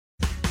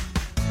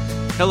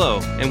Hello,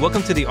 and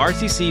welcome to the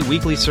RCC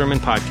Weekly Sermon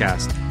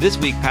Podcast. This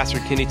week, Pastor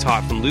Kenny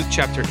taught from Luke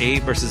chapter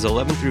 8, verses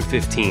 11 through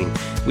 15.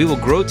 We will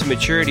grow to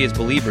maturity as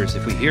believers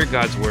if we hear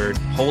God's word,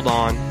 hold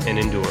on, and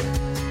endure.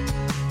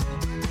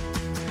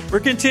 We're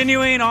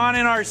continuing on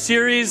in our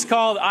series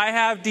called I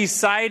Have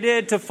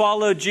Decided to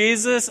Follow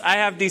Jesus. I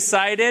have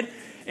decided.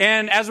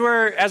 And as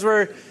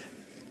we're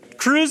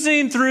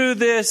cruising through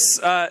this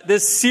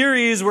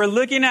series, we're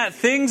looking at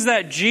things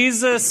that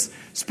Jesus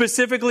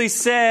specifically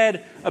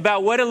said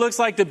about what it looks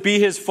like to be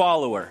his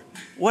follower,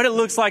 what it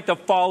looks like to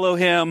follow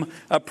him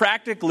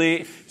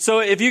practically. So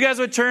if you guys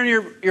would turn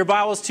your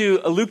Bibles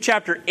to Luke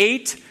chapter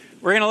 8,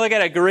 we're going to look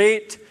at a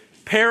great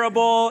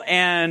parable,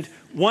 and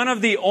one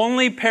of the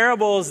only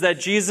parables that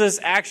Jesus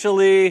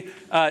actually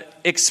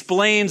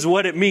explains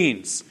what it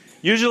means.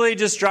 Usually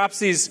just drops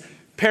these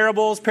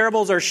parables.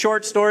 Parables are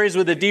short stories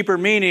with a deeper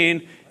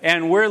meaning,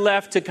 and we're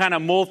left to kind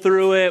of mull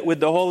through it with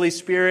the Holy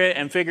Spirit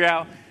and figure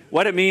out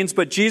what it means.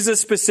 But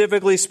Jesus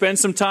specifically spent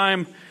some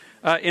time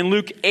in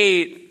Luke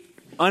 8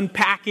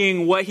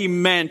 unpacking what he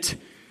meant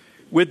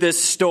with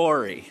this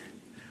story.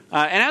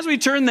 And as we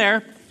turn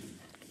there,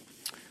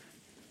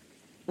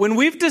 when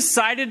we've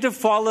decided to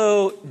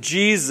follow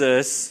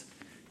Jesus,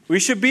 we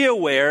should be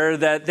aware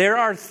that there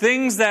are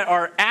things that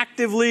are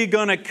actively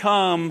going to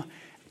come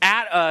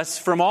at us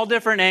from all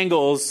different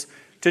angles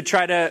to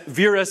try to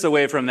veer us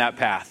away from that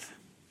path.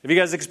 Have you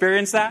guys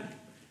experienced that?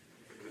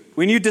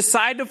 When you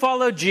decide to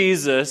follow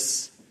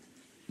Jesus,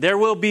 there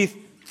will be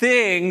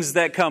things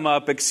that come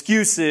up,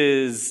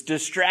 excuses,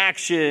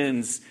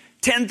 distractions,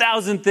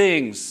 10,000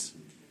 things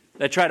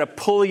that try to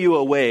pull you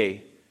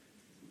away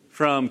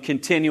from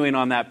continuing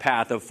on that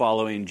path of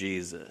following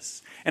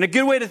Jesus. And a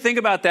good way to think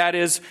about that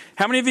is,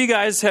 how many of you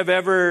guys have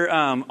ever,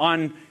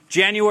 on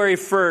January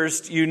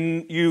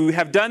 1st, you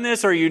have done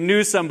this, or you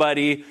knew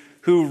somebody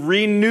who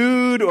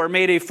renewed or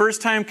made a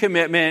first-time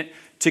commitment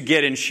to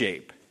get in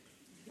shape?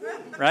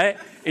 Right?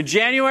 In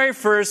January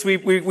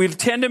 1st, we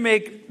tend to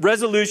make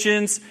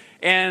resolutions,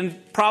 and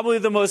probably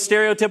the most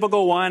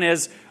stereotypical one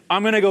is,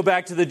 I'm going to go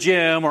back to the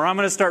gym, or I'm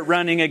going to start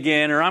running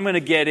again, or I'm going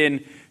to get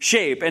in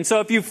shape. And so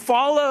if you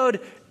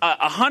followed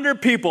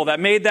 100 people that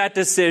made that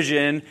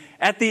decision,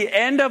 at the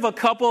end of a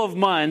couple of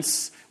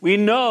months, we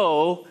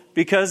know,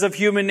 because of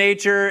human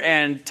nature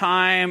and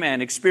time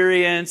and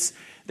experience,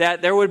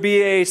 that there would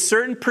be a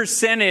certain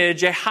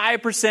percentage, a high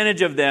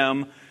percentage of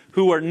them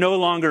who are no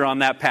longer on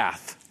that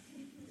path.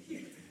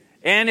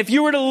 And if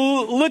you were to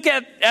look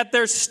at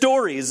their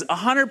stories,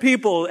 100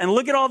 people, and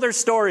look at all their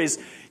stories,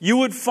 you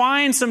would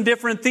find some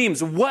different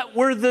themes. What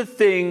were the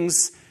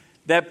things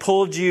that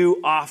pulled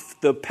you off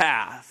the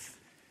path?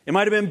 It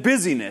might have been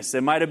busyness.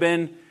 It might have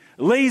been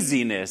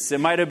laziness. It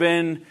might have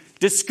been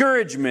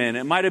discouragement.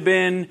 It might have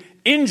been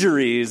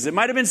injuries. It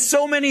might have been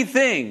so many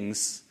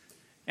things.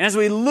 And as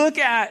we look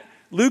at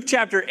Luke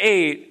chapter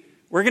 8,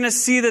 we're going to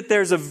see that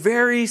there's a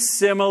very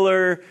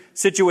similar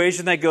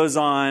situation that goes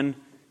on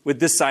with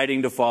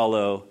deciding to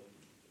follow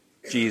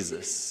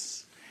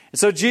Jesus. And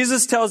so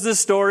Jesus tells this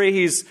story.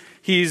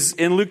 He's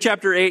in Luke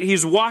chapter 8.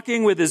 He's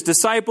walking with his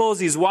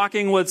disciples. He's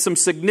walking with some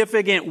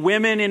significant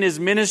women in his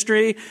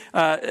ministry.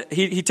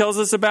 He tells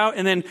us about.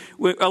 And then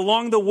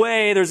along the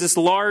way, there's this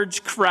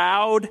large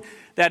crowd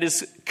that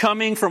is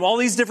coming from all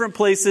these different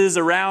places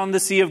around the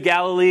Sea of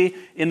Galilee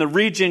in the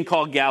region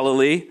called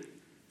Galilee.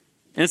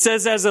 And it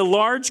says, as a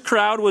large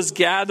crowd was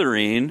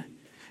gathering,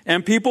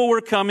 and people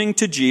were coming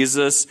to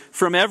Jesus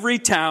from every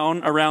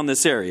town around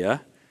this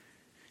area,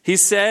 he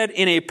said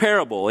in a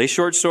parable, a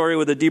short story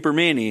with a deeper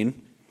meaning,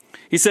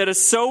 he said, a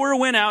sower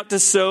went out to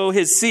sow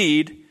his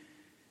seed.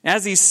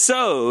 As he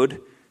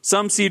sowed,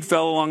 some seed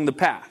fell along the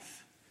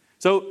path.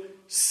 So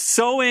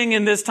sowing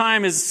in this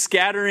time is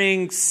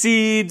scattering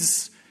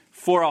seeds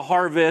for a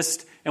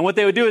harvest. And what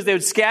they would do is they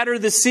would scatter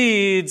the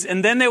seeds,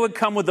 and then they would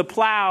come with a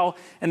plow,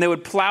 and they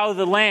would plow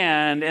the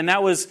land. And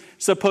that was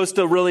supposed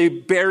to really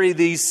bury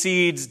these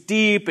seeds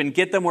deep and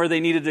get them where they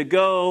needed to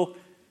go.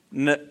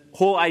 And the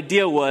whole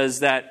idea was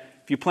that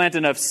if you plant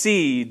enough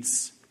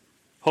seeds,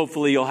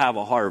 hopefully you'll have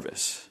a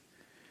harvest.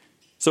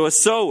 So a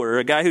sower,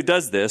 a guy who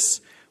does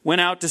this,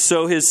 went out to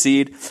sow his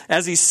seed.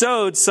 As he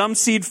sowed, some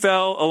seed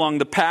fell along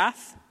the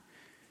path,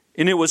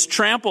 and it was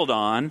trampled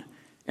on,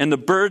 and the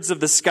birds of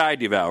the sky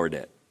devoured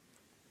it.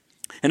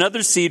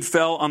 Another seed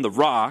fell on the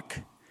rock,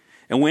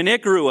 and when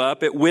it grew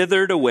up, it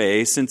withered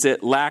away since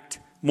it lacked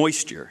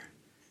moisture.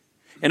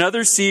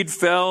 Another seed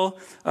fell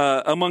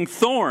among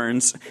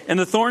thorns, and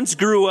the thorns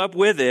grew up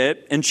with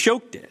it and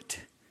choked it.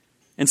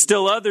 And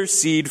still other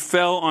seed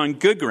fell on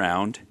good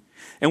ground,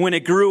 and when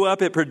it grew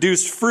up, it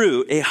produced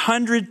fruit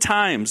 100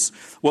 times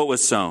what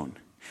was sown.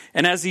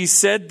 And as he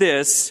said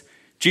this,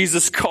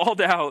 Jesus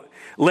called out,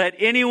 "Let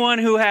anyone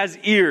who has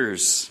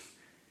ears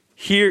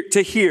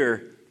to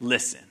hear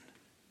listen."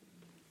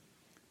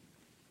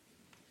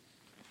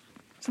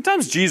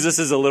 Sometimes Jesus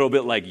is a little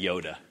bit like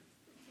Yoda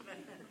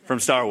from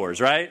Star Wars,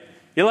 right?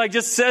 He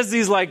just says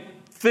these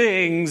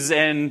things,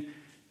 and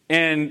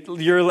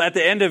you're at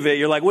the end of it,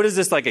 you're like, what is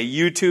this, like a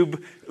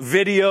YouTube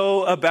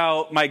video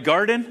about my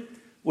garden?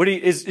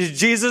 Is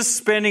Jesus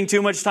spending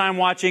too much time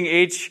watching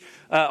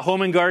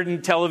Home and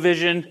Garden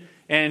Television,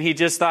 and he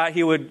just thought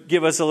he would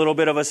give us a little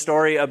bit of a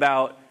story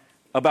about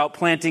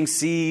planting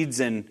seeds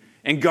and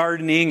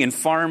gardening and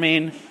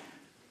farming.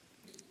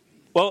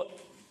 Well,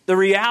 the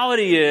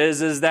reality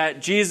is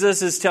that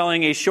Jesus is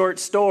telling a short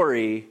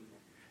story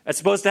that's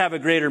supposed to have a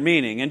greater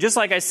meaning. And just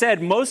like I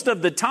said, most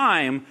of the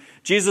time,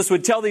 Jesus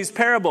would tell these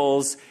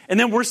parables, and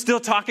then we're still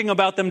talking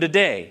about them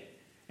today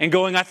and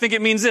going, I think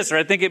it means this, or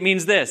I think it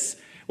means this.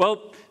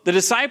 Well, the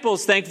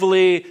disciples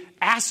thankfully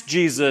asked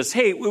Jesus,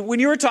 hey, when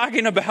you were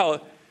talking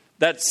about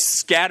that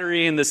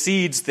scattering the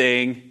seeds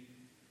thing,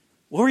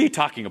 what were you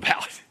talking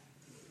about?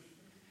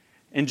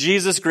 And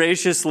Jesus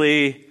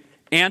graciously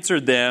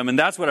answered them, and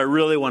that's what I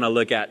really want to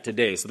look at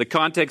today. So the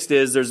context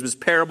is there's this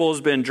parable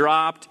has been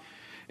dropped,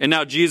 and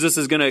now Jesus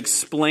is going to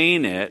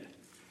explain it.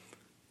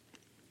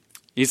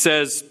 He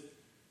says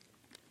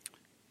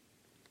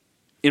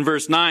in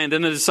verse 9,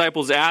 then the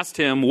disciples asked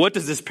him, what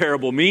does this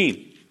parable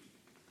mean?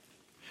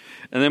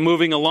 And then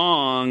moving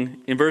along,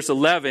 in verse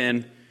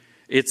 11,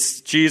 it's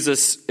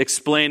Jesus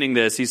explaining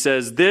this. He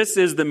says, this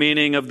is the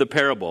meaning of the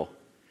parable.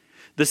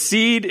 The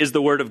seed is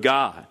the word of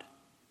God.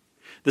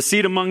 The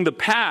seed among the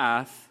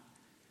path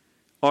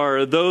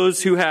are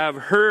those who have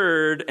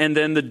heard, and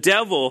then the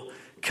devil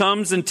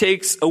comes and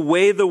takes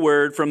away the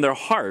word from their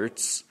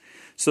hearts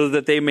so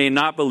that they may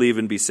not believe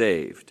and be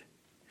saved.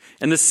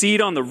 And the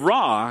seed on the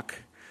rock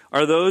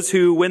are those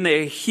who, when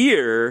they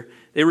hear,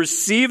 they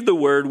receive the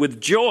word with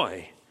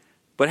joy,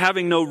 but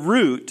having no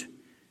root,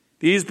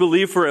 these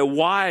believe for a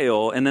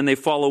while, and then they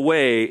fall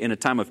away in a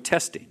time of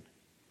testing.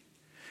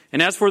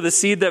 And as for the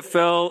seed that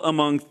fell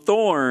among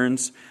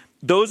thorns,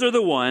 those are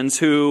the ones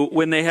who,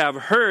 when they have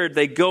heard,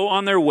 they go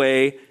on their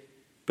way,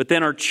 but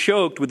then are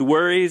choked with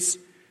worries,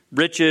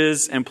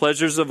 riches, and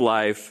pleasures of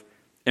life,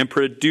 and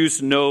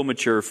produce no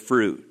mature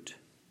fruit.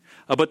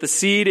 But the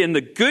seed in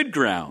the good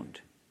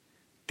ground,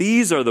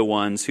 these are the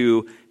ones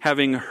who,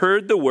 having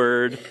heard the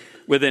word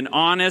with an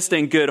honest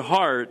and good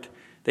heart,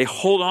 they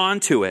hold on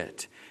to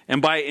it,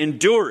 and by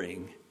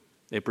enduring,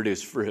 they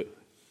produce fruit.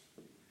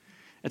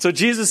 And so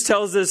Jesus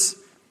tells us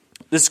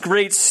this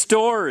great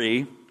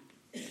story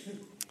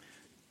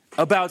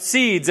about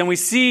seeds, and we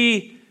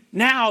see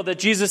now that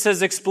Jesus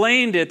has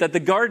explained it, that the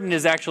garden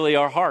is actually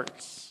our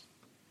hearts.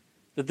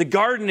 That the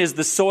garden is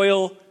the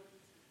soil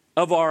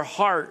of our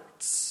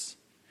hearts.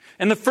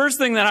 And the first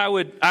thing that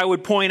I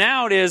would point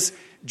out is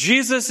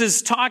Jesus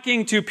is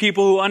talking to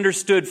people who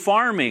understood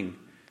farming.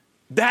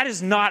 That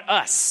is not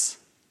us.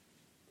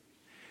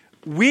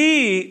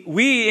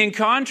 We in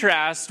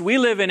contrast, we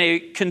live in a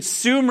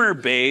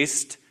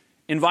consumer-based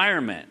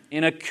environment,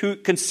 in a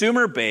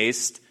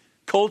consumer-based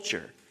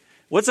culture.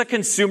 What's a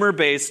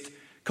consumer-based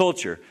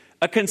culture?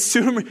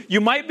 You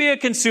might be a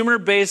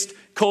consumer-based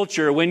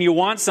culture when you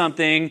want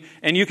something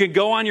and you can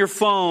go on your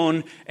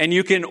phone and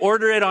you can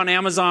order it on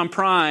Amazon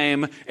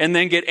Prime and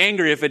then get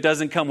angry if it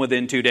doesn't come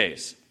within 2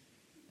 days.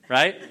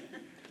 Right?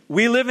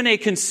 We live in a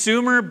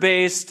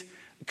consumer-based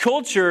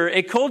culture,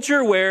 a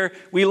culture where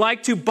we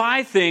like to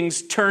buy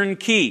things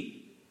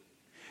turnkey.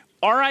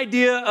 Our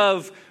idea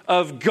of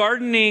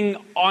gardening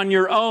on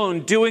your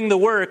own, doing the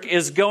work,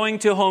 is going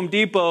to Home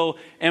Depot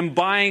and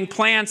buying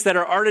plants that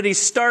are already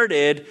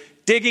started,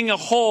 digging a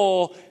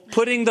hole,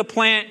 putting the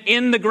plant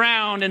in the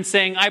ground and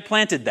saying, I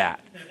planted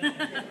that.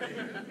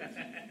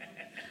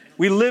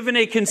 We live in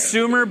a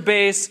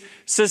consumer-based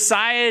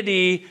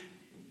society.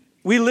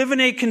 We live in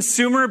a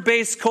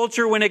consumer-based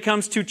culture when it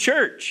comes to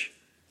church.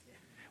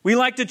 We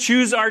like to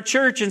choose our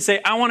church and say,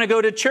 I want to go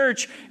to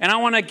church and I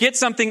want to get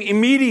something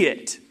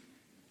immediate.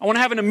 I want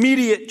to have an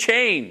immediate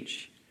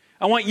change.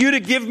 I want you to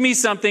give me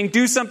something,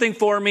 do something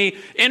for me,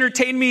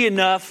 entertain me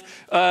enough,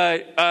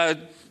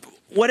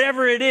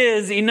 whatever it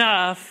is,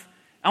 enough.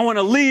 I want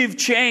to leave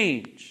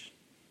change.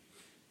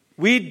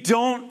 We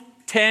don't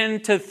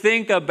tend to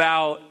think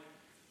about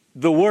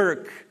the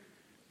work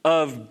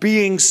of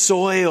being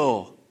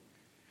soil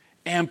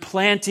and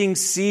planting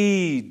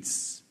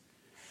seeds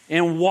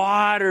and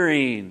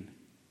watering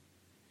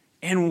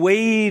and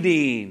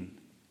waiting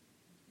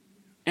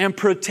and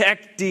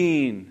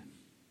protecting,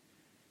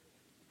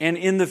 and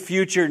in the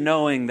future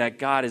knowing that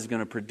God is going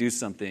to produce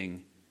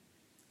something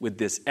with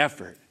this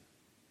effort.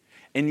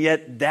 And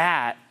yet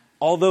that,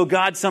 although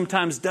God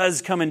sometimes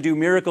does come and do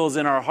miracles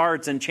in our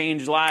hearts and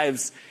change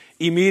lives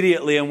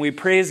immediately, and we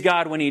praise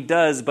God when He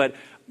does, but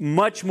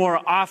much more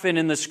often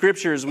in the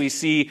Scriptures we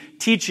see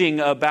teaching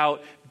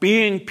about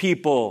being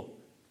people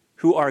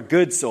who are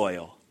good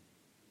soil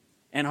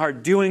and are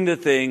doing the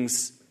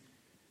things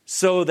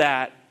so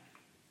that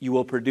you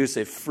will produce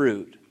a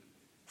fruit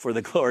for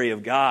the glory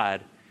of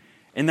God.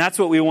 And that's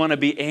what we want to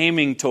be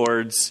aiming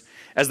towards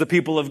as the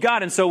people of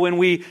God. And so when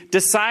we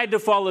decide to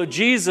follow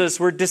Jesus,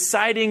 we're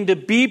deciding to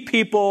be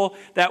people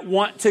that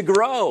want to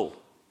grow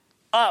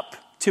up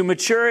to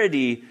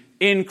maturity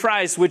in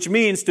Christ, which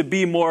means to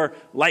be more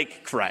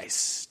like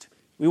Christ.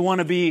 We want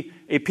to be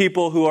a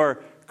people who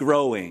are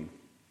growing.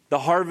 The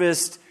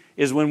harvest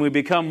is when we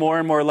become more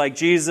and more like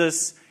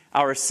Jesus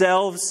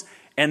ourselves,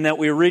 and that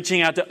we're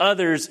reaching out to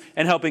others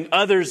and helping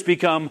others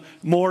become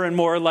more and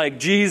more like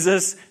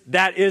Jesus,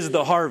 that is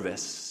the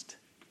harvest.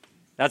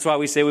 That's why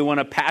we say we want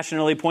to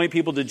passionately point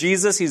people to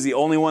Jesus. He's the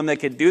only one that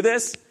can do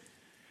this.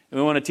 And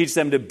we want to teach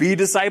them to be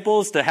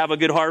disciples, to have a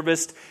good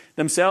harvest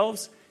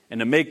themselves,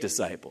 and to make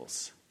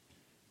disciples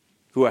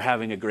who are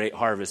having a great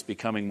harvest,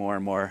 becoming more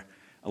and more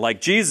like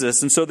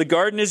Jesus. And so the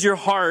garden is your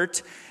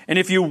heart. And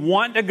if you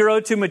want to grow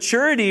to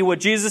maturity, what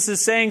Jesus is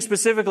saying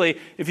specifically,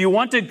 if you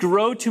want to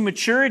grow to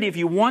maturity, if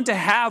you want to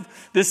have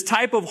this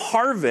type of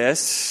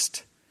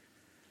harvest,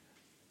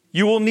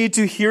 you will need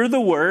to hear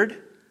the word,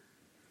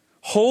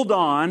 hold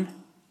on,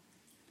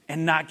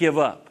 and not give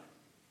up.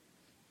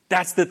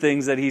 That's the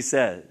things that he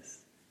says.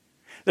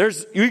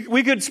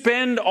 We could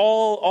spend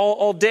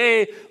all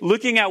day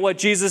looking at what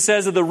Jesus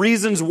says are the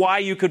reasons why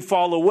you could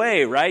fall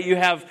away, right? You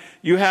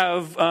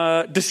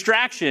have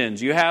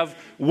distractions. You have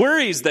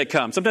worries that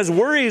come. Sometimes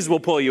worries will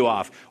pull you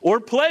off. Or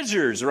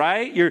pleasures,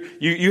 right?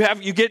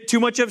 You get too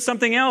much of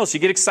something else.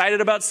 You get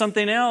excited about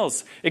something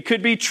else. It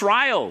could be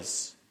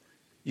trials.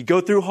 You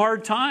go through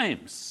hard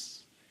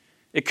times.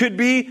 It could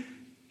be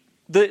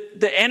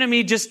the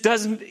enemy just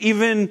doesn't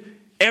even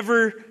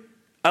ever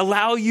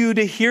allow you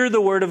to hear the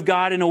word of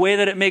God in a way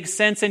that it makes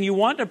sense and you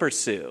want to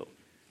pursue.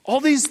 All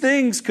these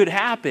things could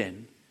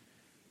happen.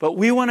 But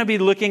we want to be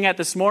looking at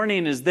this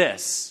morning is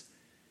this.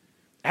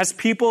 As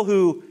people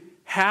who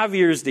have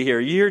ears to hear,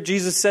 you hear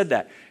Jesus said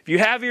that. If you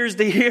have ears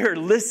to hear,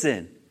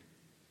 listen.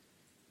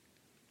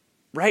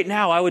 Right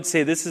now, I would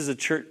say this is a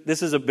church,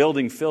 this is a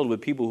building filled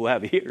with people who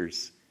have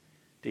ears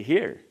to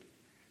hear.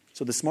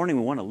 So this morning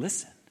we want to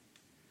listen.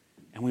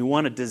 And we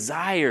want to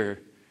desire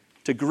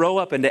to grow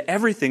up into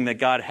everything that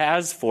God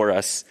has for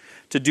us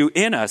to do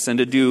in us and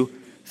to do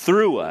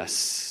through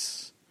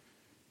us.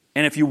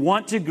 And if you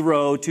want to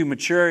grow to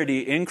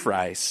maturity in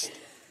Christ,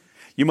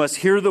 you must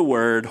hear the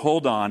word,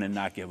 hold on, and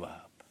not give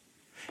up.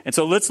 And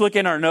so let's look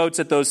in our notes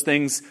at those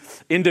things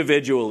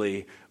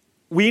individually.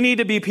 We need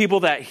to be people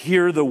that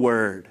hear the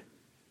word.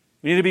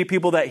 We need to be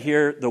people that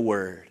hear the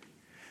word.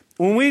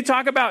 When we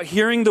talk about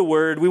hearing the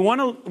word, we want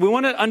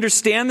to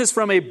understand this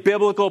from a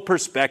biblical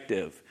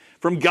perspective.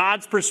 From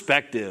God's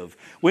perspective.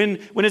 When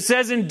it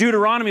says in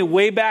Deuteronomy,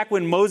 way back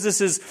when Moses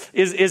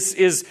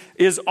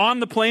is on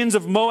the plains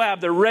of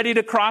Moab, they're ready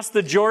to cross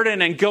the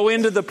Jordan and go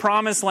into the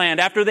promised land.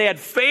 After they had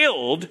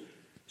failed,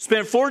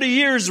 spent 40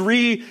 years God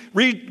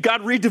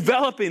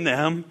redeveloping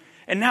them,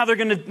 and now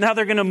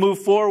they're gonna move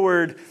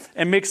forward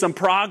and make some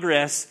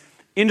progress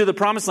into the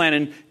promised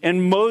land.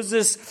 And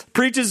Moses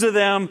preaches to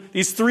them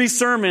these 3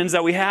 sermons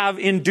that we have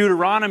in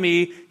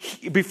Deuteronomy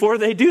before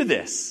they do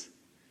this.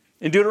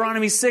 In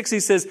Deuteronomy 6, he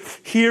says,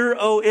 "Hear,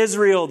 O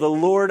Israel, the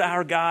Lord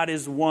our God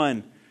is one.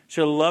 You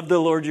shall love the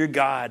Lord your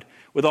God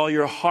with all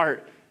your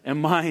heart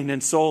and mind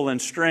and soul and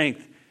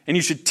strength. And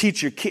you should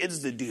teach your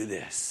kids to do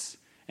this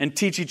and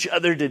teach each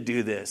other to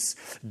do this.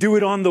 Do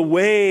it on the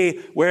way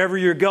wherever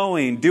you're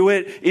going. Do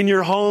it in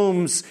your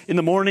homes in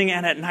the morning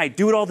and at night.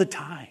 Do it all the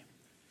time."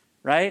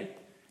 Right?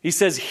 He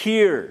says,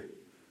 "Hear,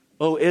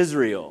 O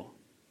Israel."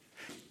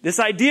 This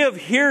idea of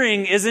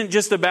hearing isn't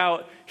just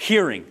about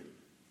hearing.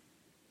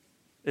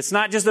 It's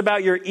not just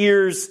about your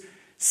ears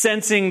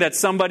sensing that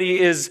somebody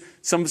is,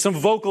 some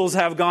vocals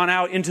have gone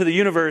out into the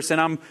universe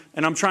and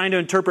I'm trying to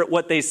interpret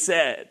what they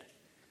said.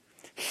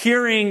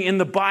 Hearing in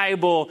the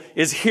Bible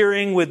is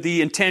hearing with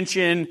the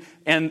intention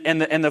and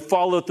the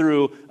follow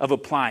through of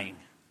applying.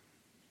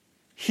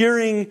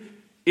 Hearing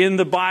in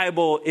the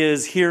Bible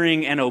is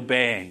hearing and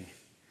obeying.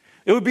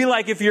 It would be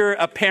like if you're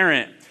a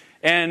parent,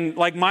 and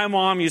like my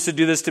mom used to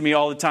do this to me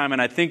all the time,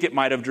 and I think it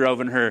might have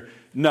driven her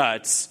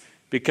nuts,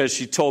 because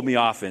she told me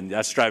often,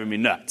 that's driving me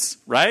nuts,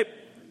 right?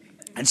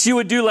 And she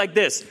would do like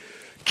this.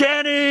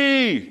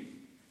 "Kenny,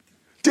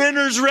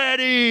 dinner's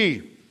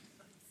ready.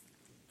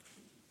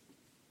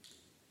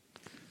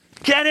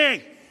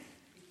 Kenny,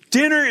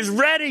 dinner is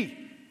ready."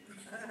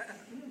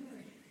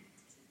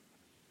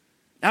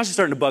 Now she's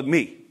starting to bug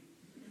me.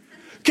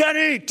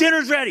 "Kenny,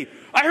 dinner's ready.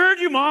 I heard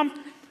you, Mom."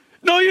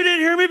 "No, you didn't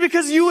hear me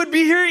because you would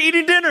be here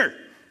eating dinner."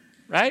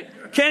 Right?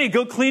 "Kenny,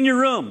 go clean your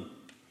room."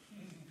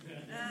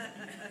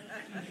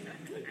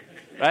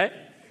 Right?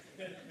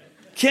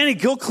 "Kenny,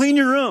 go clean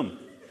your room."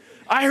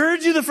 "I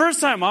heard you the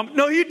first time, Mom."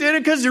 "No, you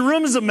didn't because your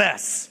room is a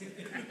mess.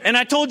 And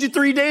I told you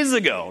 3 days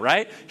ago,"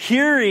 right?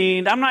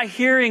 I'm not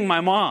hearing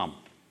my mom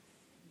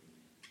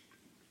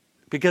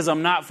because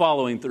I'm not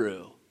following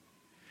through.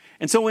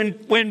 And so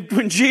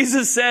when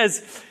Jesus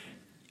says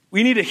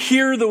we need to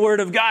hear the word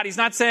of God, he's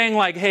not saying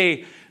like,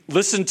 hey,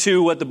 listen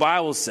to what the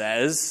Bible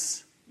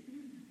says.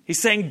 He's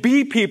saying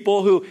be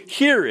people who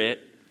hear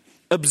it,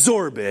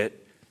 absorb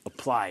it,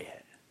 apply it.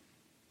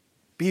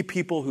 Be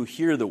people who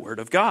hear the word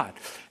of God.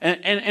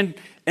 And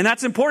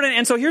that's important.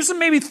 And so here's some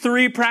maybe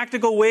 3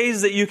 practical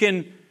ways that you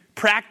can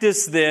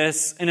practice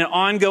this in an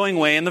ongoing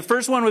way. And the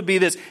first one would be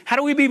this. How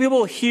do we be people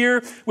who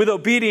hear with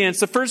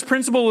obedience? The first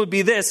principle would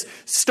be this.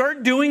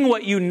 Start doing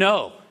what you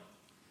know.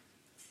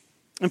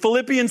 In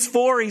Philippians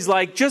 4, he's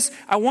like,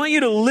 I want you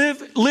to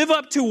live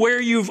up to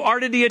where you've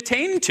already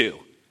attained to.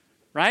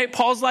 Right?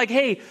 Paul's like,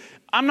 hey,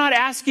 I'm not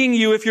asking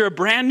you, if you're a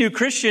brand new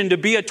Christian, to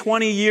be a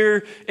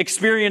 20-year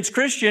experienced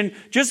Christian.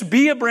 Just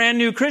be a brand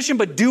new Christian,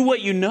 but do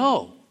what you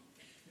know.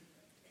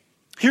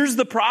 Here's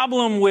the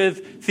problem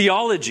with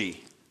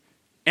theology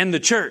and the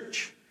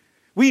church.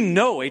 We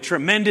know a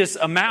tremendous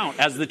amount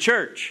as the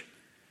church,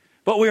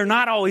 but we're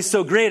not always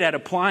so great at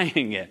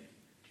applying it,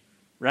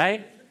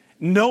 right?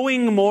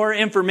 Knowing more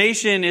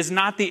information is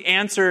not the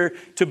answer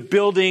to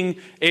building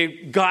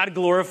a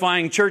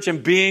God-glorifying church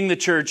and being the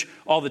church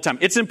all the time.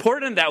 It's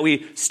important that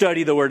we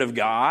study the Word of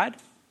God,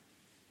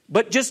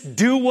 but just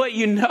do what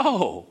you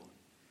know.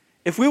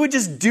 If we would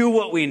just do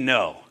what we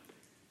know,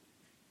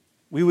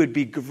 we would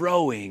be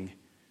growing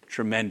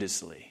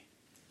tremendously.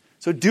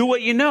 So do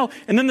what you know.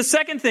 And then the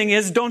second thing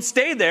is, don't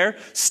stay there.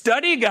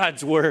 Study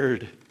God's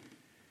Word.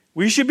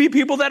 We should be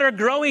people that are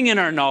growing in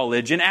our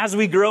knowledge. And as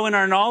we grow in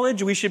our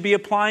knowledge, we should be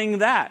applying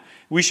that.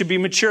 We should be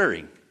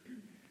maturing.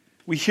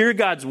 We hear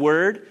God's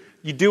Word.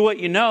 You do what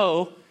you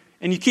know,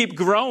 and you keep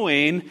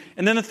growing.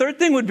 And then the third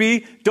thing would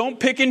be, don't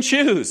pick and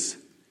choose.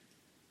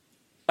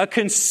 A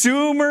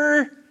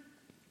consumer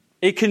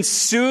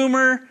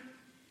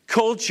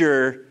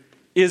culture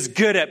is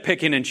good at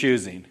picking and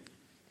choosing.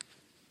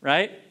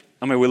 Right?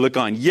 I mean, we look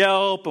on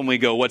Yelp and we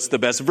go, what's the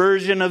best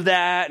version of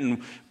that?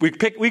 And we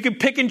can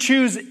pick and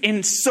choose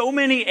in so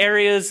many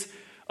areas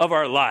of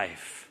our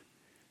life.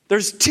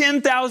 There's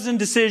 10,000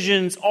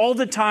 decisions all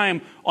the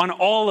time on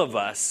all of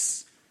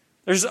us.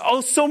 There's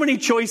so many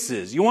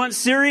choices. You want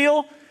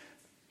cereal?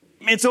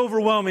 It's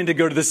overwhelming to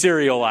go to the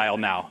cereal aisle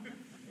now,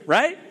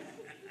 right?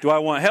 Do I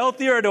want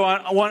healthy or do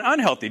I want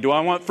unhealthy? Do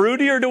I want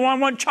fruity or do I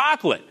want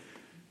chocolate?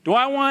 Do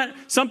I want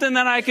something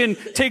that I can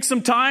take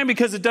some time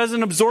because it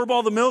doesn't absorb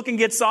all the milk and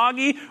get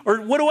soggy?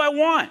 Or what do I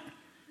want?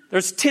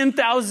 There's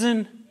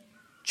 10,000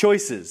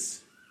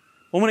 choices.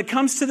 Well, when it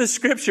comes to the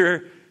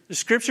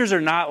scriptures are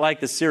not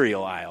like the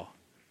cereal aisle.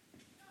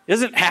 It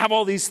doesn't have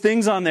all these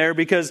things on there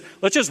because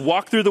let's just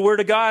walk through the Word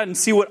of God and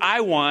see what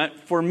I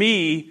want for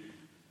me.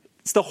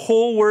 It's the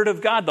whole Word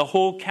of God, the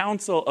whole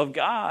counsel of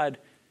God.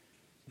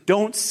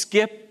 Don't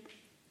skip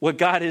what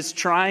God is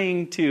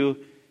trying to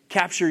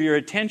capture your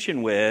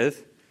attention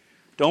with.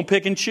 Don't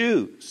pick and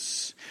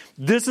choose.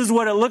 This is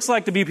what it looks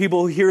like to be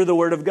people who hear the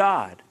Word of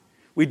God.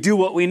 We do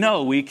what we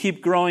know. We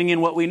keep growing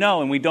in what we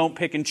know, and we don't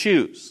pick and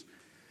choose.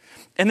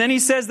 And then he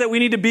says that we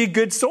need to be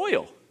good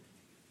soil.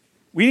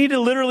 We need to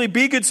literally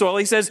be good soil.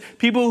 He says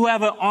people who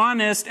have an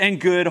honest and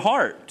good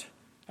heart.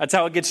 That's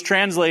how it gets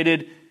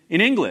translated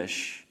in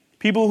English.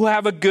 People who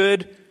have a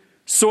good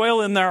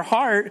soil in their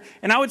heart.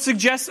 And I would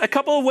suggest a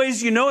couple of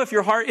ways you know if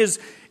your heart is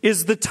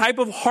the type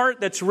of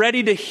heart that's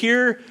ready to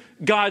hear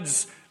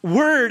God's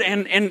Word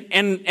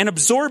and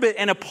absorb it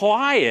and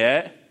apply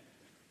it.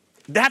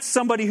 That's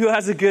somebody who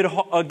has a good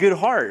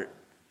heart.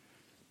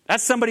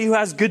 That's somebody who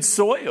has good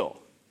soil.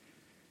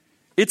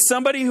 It's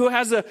somebody who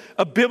has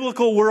a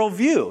biblical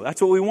worldview.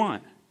 That's what we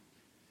want.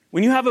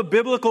 When you have a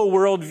biblical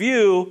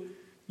worldview,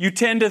 you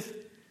tend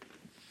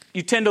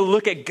to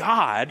look at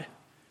God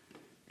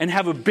and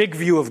have a big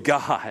view of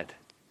God.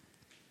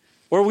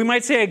 Or we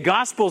might say a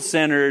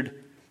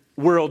gospel-centered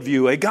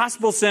worldview. A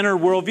gospel-centered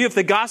worldview. If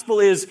the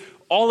gospel is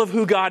all of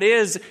who God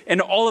is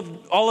and all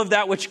of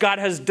that which God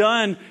has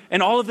done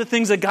and all of the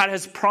things that God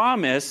has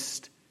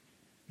promised,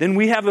 then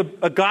we have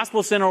a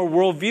gospel-centered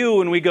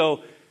worldview and we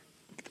go,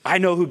 I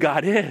know who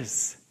God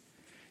is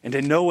and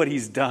I know what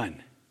He's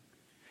done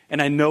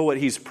and I know what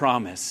He's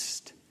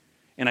promised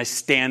and I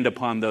stand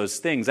upon those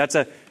things. That's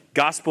a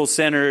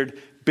gospel-centered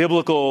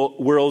biblical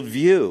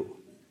worldview.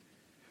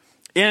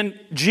 And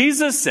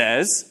Jesus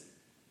says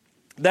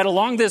that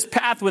along this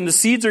path, when the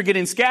seeds are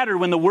getting scattered,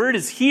 when the Word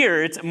is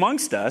here, it's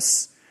amongst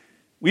us,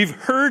 we've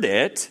heard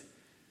it,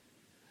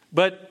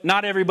 but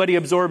not everybody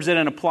absorbs it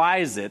and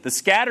applies it. The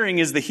scattering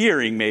is the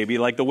hearing, maybe,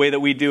 like the way that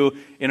we do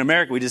in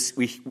America.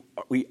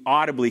 We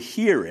audibly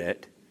hear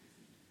it.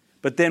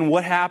 But then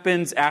what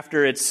happens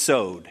after it's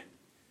sowed?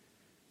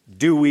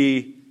 Do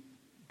we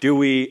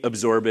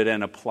absorb it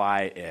and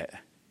apply it?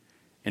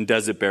 And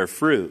does it bear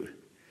fruit?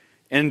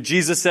 And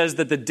Jesus says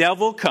that the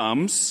devil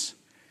comes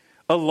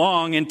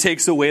along and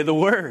takes away the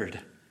Word.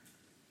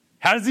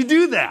 How does he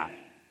do that?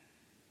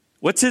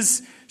 What's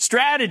his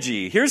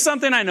strategy? Here's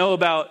something I know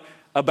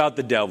about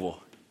the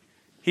devil.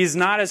 He's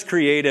not as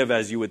creative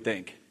as you would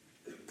think.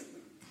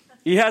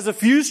 He has a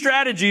few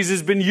strategies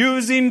he's been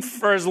using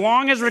for as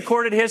long as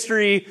recorded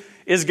history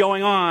is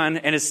going on,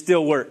 and it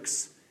still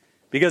works.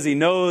 Because he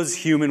knows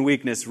human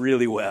weakness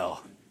really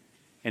well,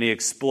 and he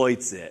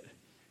exploits it.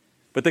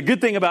 But the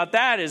good thing about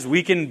that is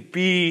we can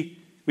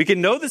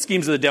know the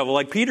schemes of the devil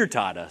like Peter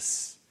taught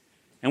us.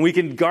 And we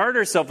can guard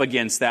ourselves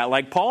against that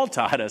like Paul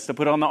taught us to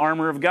put on the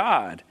armor of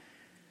God.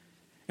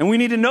 And we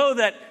need to know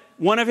that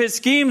one of his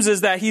schemes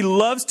is that he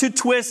loves to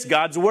twist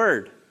God's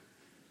Word.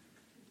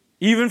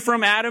 Even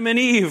from Adam and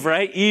Eve,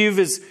 right? Eve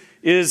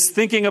is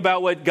thinking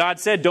about what God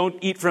said. Don't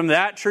eat from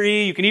that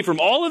tree. You can eat from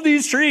all of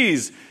these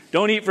trees.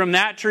 Don't eat from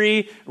that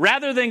tree.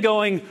 Rather than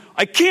going,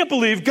 I can't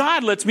believe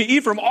God lets me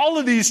eat from all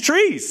of these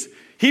trees.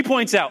 He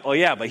points out, oh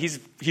yeah, but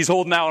he's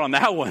holding out on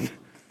that one.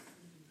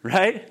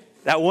 Right?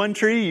 That one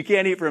tree, you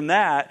can't eat from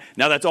that.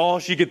 Now that's all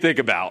she could think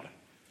about,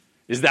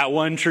 is that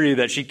one tree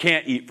that she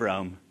can't eat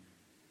from.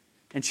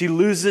 And she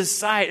loses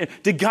sight.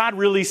 Did God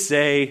really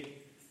say,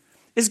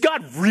 are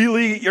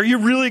you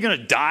really going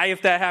to die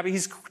if that happens?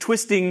 He's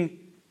twisting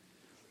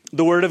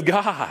the word of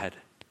God.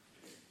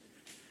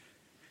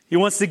 He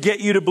wants to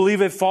get you to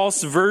believe a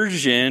false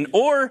version,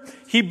 or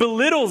he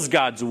belittles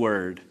God's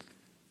word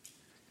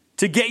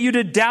to get you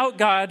to doubt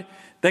God,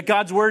 that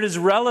God's word is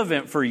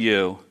relevant for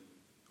you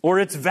or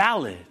it's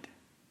valid.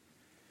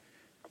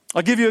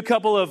 I'll give you a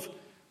couple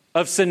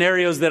of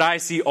scenarios that I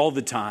see all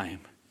the time.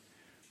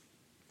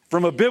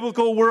 From a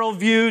biblical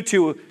worldview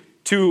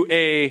to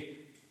a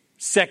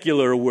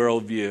secular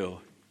worldview.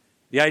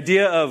 The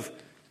idea of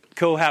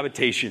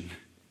cohabitation.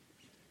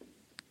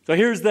 So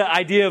here's the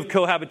idea of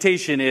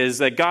cohabitation, is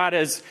that God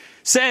has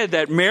said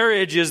that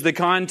marriage is the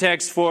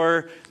context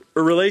for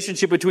a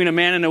relationship between a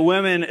man and a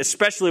woman,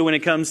 especially when it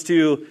comes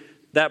to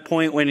that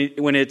point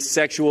when it's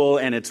sexual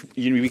and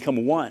you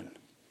become one,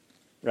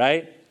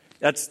 right?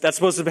 That's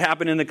supposed to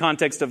happen in the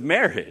context of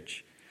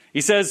marriage.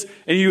 He says,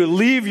 and you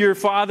leave your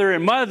father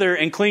and mother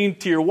and cling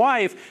to your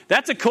wife.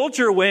 That's a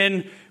culture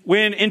when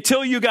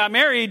until you got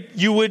married,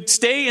 you would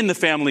stay in the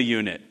family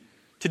unit.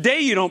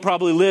 Today, you don't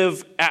probably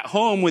live at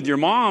home with your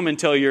mom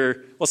until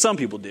some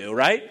people do,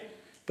 right?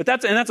 But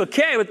that's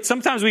okay. But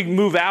sometimes we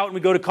move out and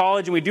we go to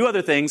college and we do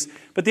other things.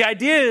 But the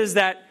idea is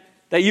that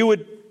you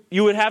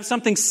would have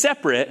something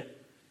separate,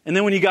 and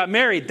then when you got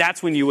married,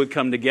 that's when you would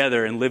come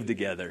together and live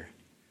together.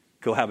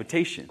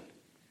 Cohabitation.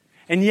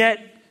 And yet,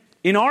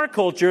 in our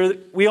culture,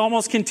 we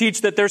almost can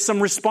teach that there's some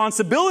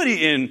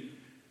responsibility in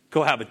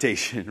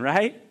cohabitation,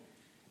 right?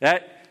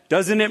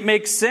 Doesn't it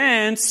make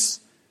sense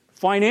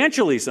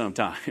financially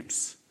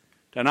sometimes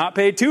to not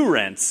pay 2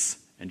 rents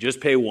and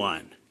just pay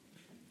 1,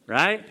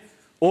 right?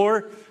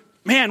 Or,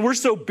 man, we're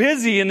so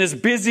busy in this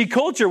busy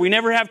culture, we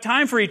never have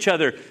time for each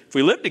other. If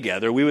we lived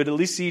together, we would at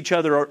least see each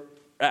other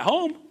at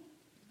home,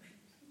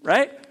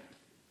 right?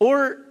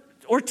 Or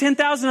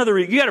 10,000 other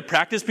reasons. You got to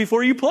practice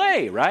before you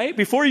play, right?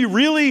 Before you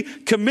really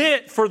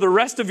commit for the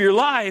rest of your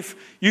life,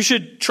 you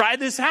should try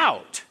this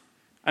out.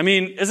 I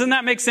mean, doesn't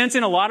that make sense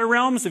in a lot of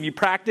realms? If you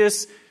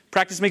practice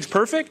makes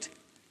perfect.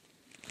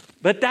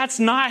 But that's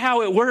not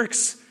how it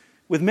works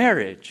with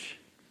marriage.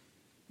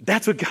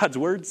 That's what God's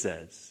word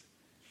says.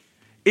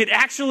 It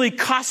actually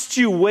costs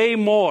you way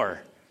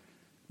more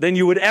than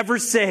you would ever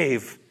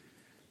save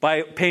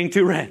by paying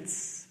 2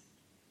 rents.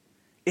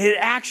 It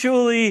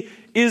actually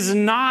is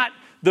not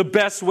the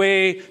best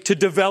way to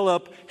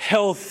develop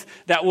health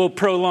that will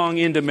prolong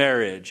into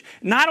marriage.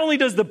 Not only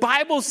does the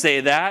Bible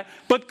say that,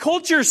 but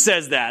culture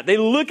says that. They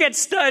look at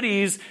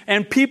studies,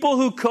 and people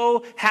who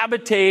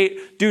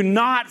cohabitate do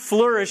not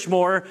flourish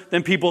more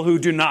than people who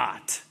do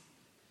not.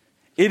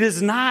 It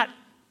is not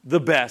the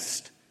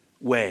best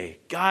way.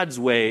 God's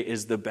way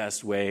is the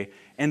best way.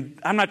 And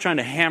I'm not trying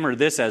to hammer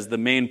this as the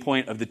main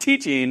point of the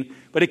teaching,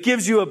 but it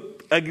gives you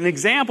an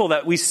example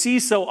that we see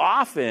so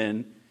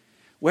often.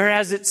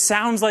 Whereas it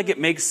sounds like it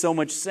makes so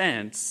much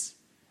sense,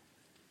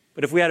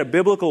 but if we had a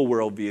biblical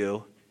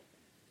worldview,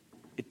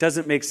 it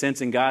doesn't make sense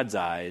in God's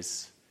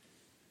eyes.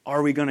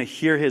 Are we going to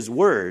hear his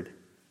word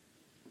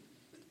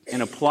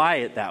and apply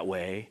it that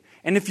way?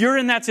 And if you're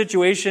in that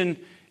situation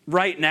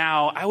right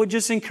now, I would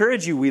just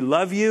encourage you. We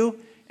love you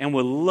and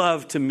would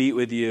love to meet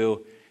with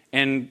you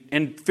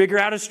and figure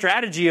out a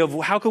strategy of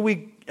how could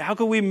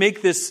we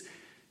make this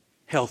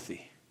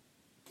healthy?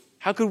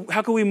 How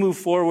could we move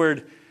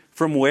forward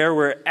from where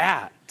we're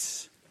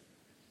at?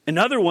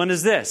 Another one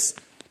is this.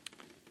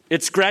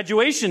 It's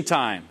graduation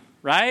time,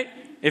 right?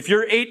 If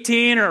you're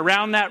 18 or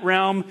around that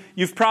realm,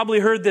 you've probably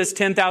heard this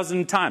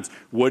 10,000 times.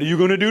 What are you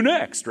going to do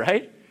next,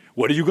 right?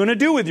 What are you going to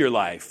do with your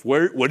life?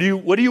 What do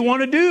you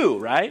want to do,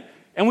 right?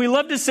 And we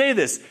love to say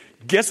this.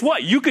 Guess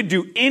what? You could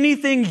do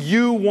anything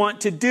you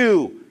want to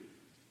do.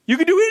 You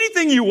could do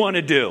anything you want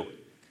to do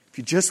if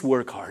you just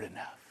work hard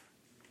enough.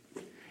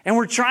 And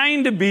we're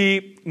trying to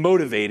be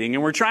motivating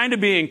and we're trying to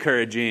be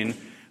encouraging.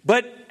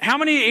 But how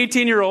many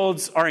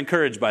 18-year-olds are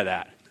encouraged by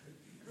that?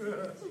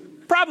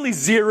 Probably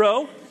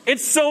 0.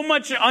 It's so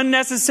much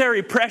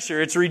unnecessary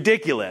pressure. It's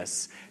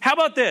ridiculous. How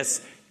about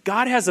this?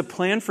 God has a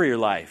plan for your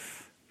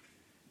life.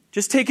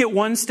 Just take it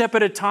one step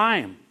at a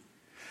time.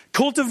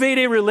 Cultivate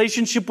a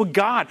relationship with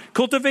God.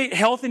 Cultivate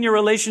health in your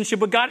relationship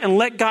with God and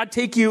let God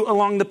take you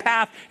along the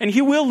path. And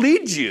he will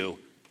lead you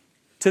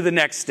to the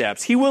next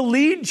steps. He will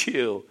lead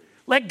you.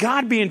 Let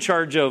God be in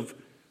charge of.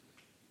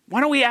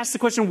 Why don't we ask the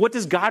question, what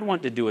does God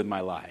want to do with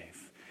my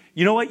life?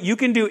 You know what? You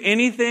can do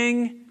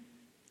anything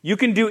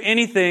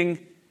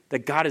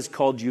that God has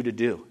called you to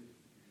do.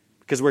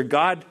 Because where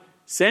God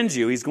sends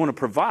you, he's going to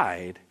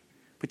provide.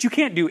 But you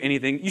can't do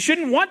anything. You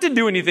shouldn't want to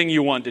do anything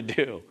you want to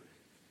do.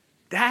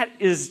 That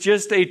is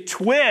just a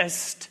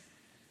twist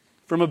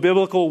from a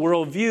biblical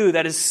worldview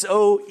that is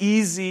so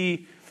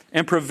easy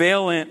and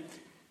prevalent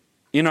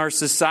in our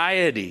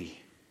society.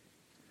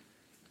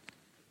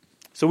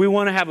 So we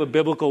want to have a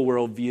biblical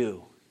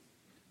worldview.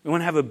 We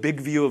want to have a big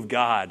view of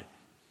God.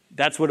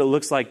 That's what it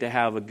looks like to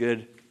have a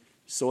good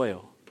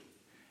soil.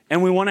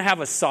 And we want to have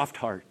a soft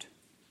heart.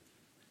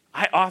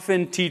 I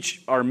often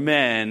teach our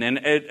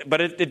men,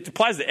 but it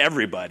applies to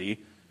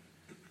everybody.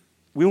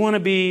 We want to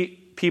be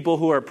people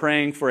who are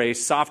praying for a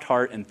soft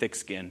heart and thick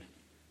skin.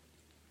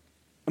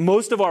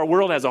 Most of our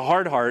world has a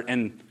hard heart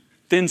and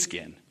thin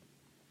skin.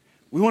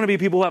 We want to be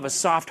people who have a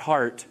soft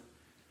heart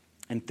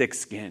and thick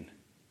skin.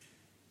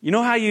 You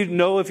know how you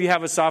know if you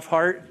have a soft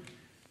heart?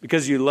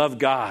 Because you love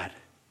God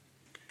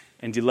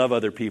and you love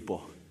other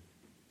people.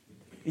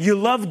 You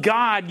love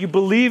God. You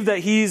believe that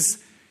His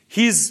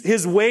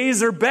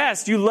ways are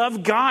best. You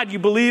love God. You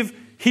believe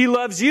He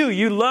loves you.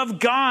 You love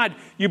God.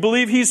 You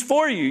believe He's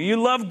for you.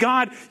 You love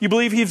God. You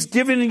believe He's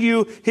given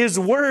you His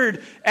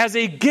word as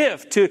a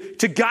gift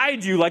to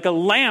guide you like a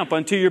lamp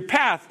unto your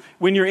path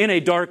when you're in a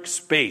dark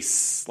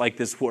space like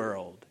this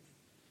world.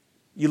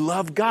 You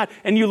love God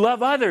and you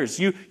love others.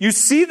 You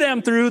see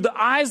them through the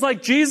eyes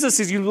like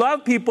Jesus is. You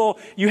love people.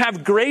 You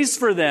have grace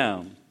for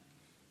them.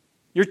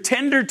 You're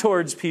tender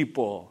towards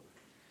people.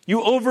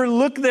 You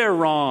overlook their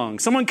wrong.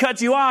 Someone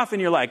cuts you off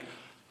and you're like,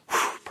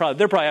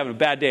 they're probably having a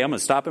bad day. I'm going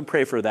to stop and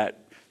pray for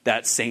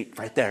that saint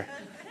right there.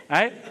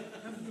 Right?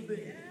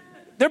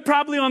 They're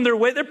probably on their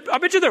way. I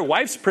bet you their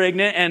wife's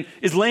pregnant and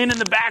is laying in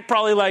the back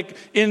probably like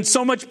in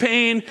so much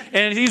pain.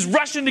 And he's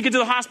rushing to get to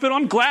the hospital.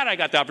 I'm glad I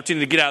got the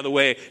opportunity to get out of the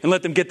way and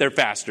let them get there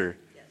faster.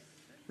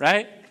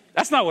 Right?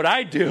 That's not what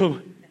I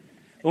do.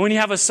 But when you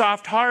have a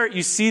soft heart,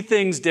 you see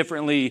things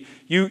differently.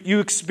 You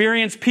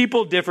experience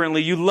people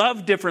differently. You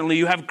love differently.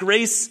 You have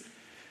grace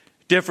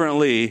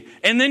differently.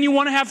 And then you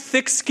want to have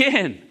thick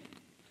skin.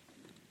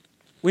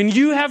 When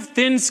you have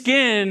thin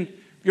skin,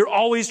 you're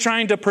always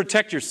trying to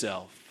protect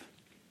yourself.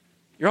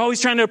 You're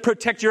always trying to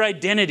protect your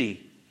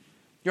identity.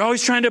 You're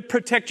always trying to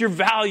protect your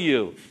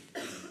value.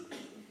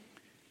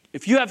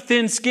 If you have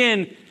thin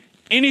skin,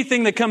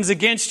 anything that comes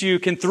against you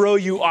can throw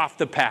you off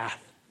the path.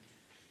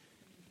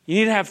 You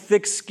need to have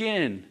thick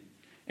skin.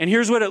 And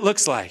here's what it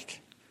looks like.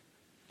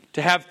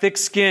 To have thick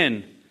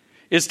skin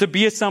is to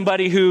be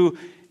somebody who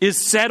is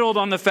settled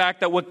on the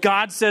fact that what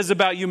God says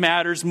about you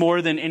matters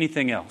more than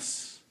anything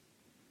else.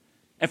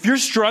 If you're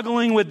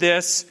struggling with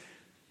this,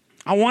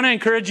 I want to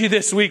encourage you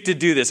this week to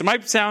do this. It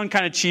might sound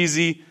kind of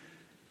cheesy,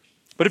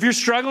 but if you're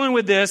struggling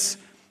with this,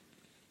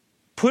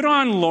 put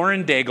on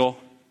Lauren Daigle.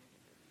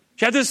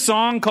 She had this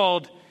song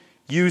called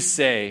You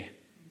Say,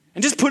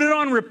 and just put it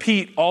on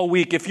repeat all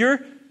week. If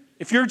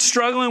you're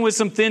struggling with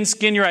some thin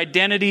skin, your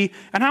identity,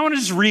 and I want to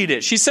just read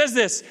it. She says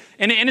this,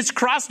 and it's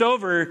crossed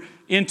over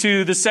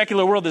into the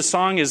secular world. This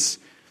song is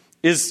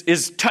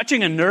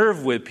touching a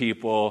nerve with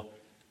people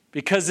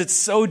because it's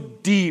so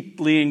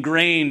deeply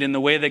ingrained in the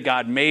way that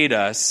God made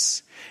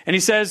us. And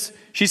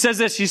she says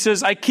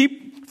this, I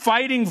keep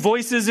fighting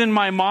voices in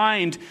my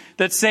mind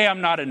that say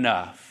I'm not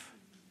enough.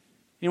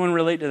 Anyone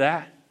relate to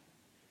that?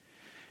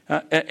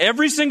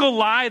 Every single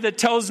lie that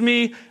tells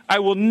me I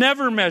will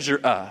never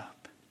measure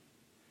up.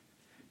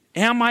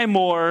 Am I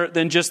more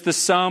than just the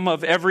sum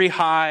of every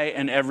high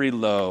and every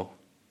low?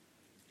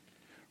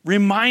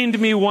 Remind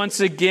me once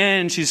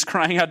again, she's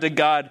crying out to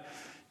God,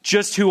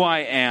 just who I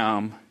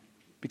am,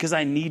 because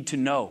I need to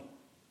know.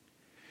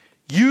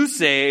 You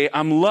say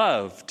I'm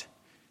loved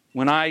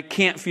when I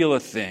can't feel a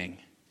thing.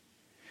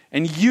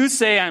 And you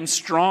say I'm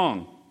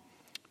strong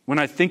when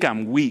I think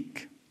I'm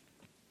weak.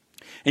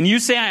 And you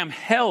say I am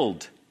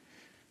held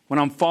when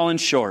I'm falling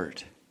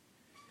short.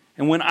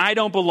 And when I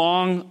don't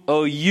belong,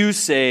 you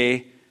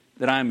say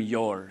that I'm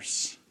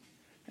yours.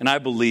 And I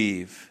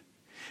believe.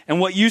 And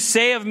what you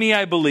say of me,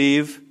 I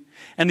believe.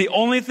 And the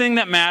only thing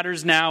that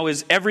matters now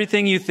is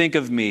everything you think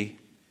of me.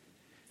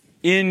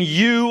 In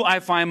you, I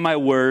find my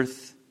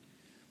worth.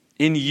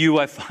 In you,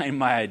 I find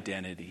my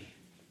identity.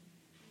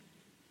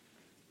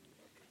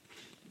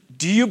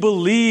 Do you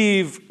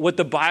believe what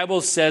the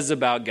Bible says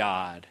about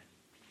God?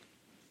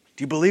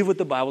 Do you believe what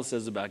the Bible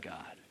says about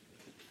God?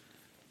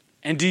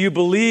 And do you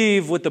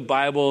believe what the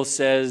Bible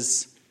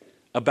says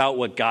about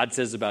what God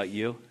says about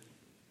you?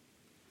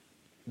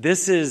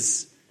 This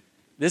is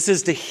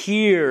to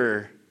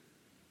hear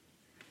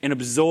and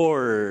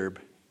absorb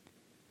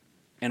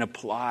and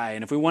apply.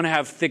 And if we want to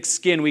have thick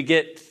skin, we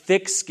get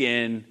thick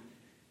skin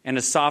and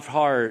a soft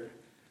heart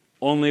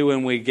only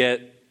when we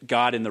get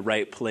God in the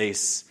right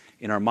place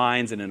in our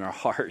minds and in our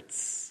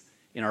hearts,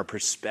 in our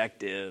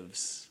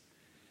perspectives.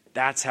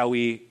 That's how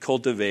we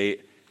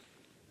cultivate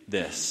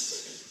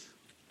this.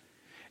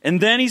 And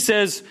then he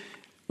says,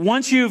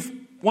 once you've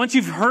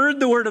heard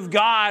the word of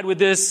God with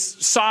this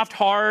soft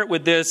heart,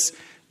 with this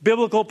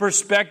biblical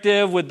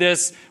perspective, with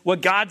this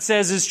what God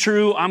says is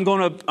true, I'm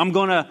gonna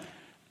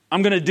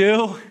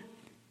do.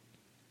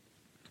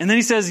 And then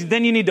he says,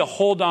 then you need to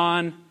hold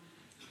on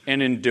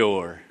and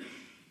endure.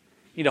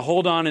 You need to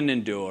hold on and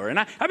endure. And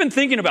I've been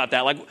thinking about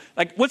that.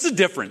 Like what's the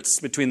difference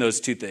between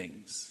those two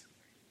things?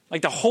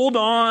 Like to hold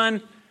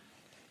on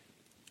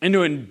and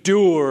to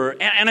endure.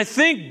 And I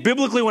think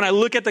biblically when I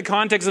look at the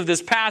context of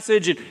this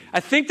passage,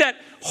 I think that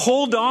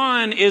hold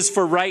on is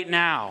for right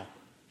now.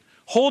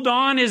 Hold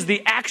on is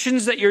the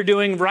actions that you're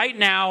doing right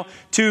now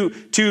to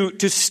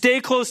stay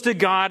close to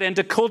God and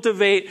to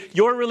cultivate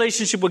your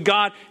relationship with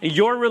God and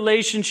your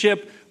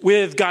relationship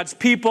with God's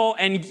people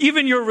and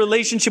even your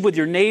relationship with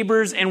your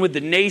neighbors and with the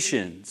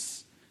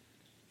nations.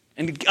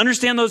 And to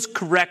understand those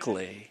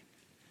correctly,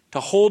 to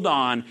hold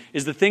on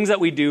is the things that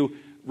we do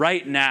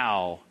right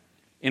now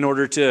in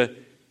order to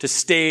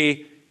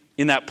stay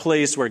in that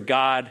place where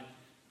God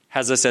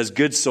has us as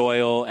good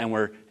soil and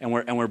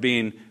we're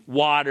being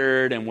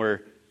watered and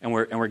we're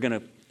going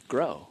to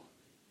grow.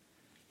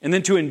 And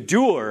then to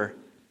endure,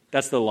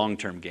 that's the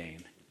long-term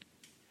gain.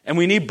 And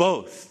we need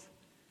both.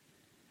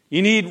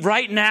 You need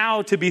right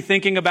now to be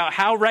thinking about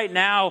how right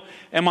now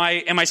am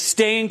I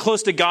staying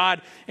close to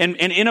God and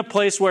in a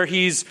place where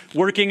He's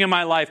working in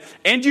my life.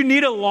 And you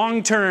need a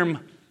long-term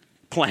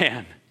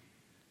plan.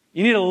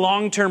 You need a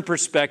long-term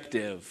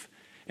perspective.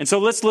 And so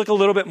let's look a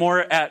little bit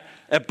more at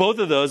both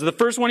of those. The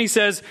first one, he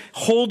says,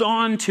 hold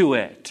on to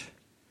it.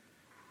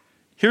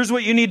 Here's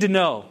what you need to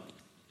know.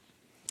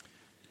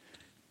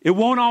 It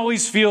won't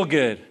always feel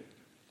good.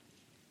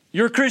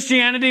 Your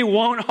Christianity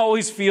won't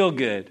always feel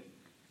good.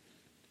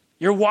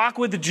 Your walk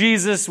with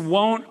Jesus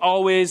won't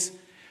always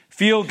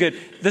feel good.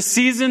 The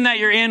season that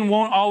you're in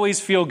won't always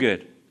feel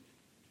good.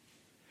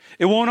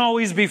 It won't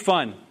always be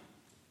fun.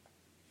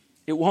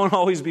 It won't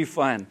always be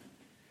fun.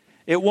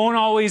 It won't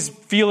always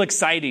feel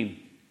exciting.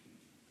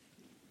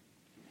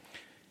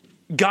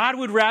 God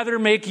would rather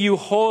make you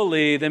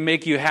holy than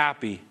make you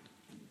happy.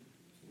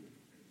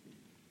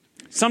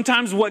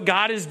 Sometimes what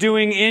God is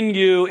doing in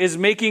you is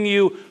making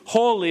you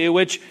holy,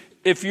 which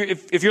if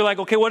you're like,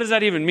 okay, what does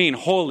that even mean,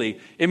 holy?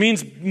 It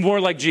means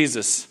more like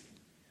Jesus.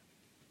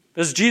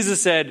 Because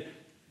Jesus said,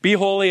 be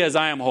holy as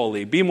I am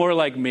holy. Be more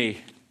like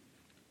me.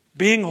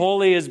 Being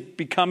holy is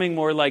becoming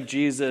more like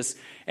Jesus.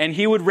 And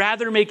He would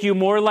rather make you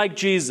more like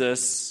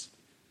Jesus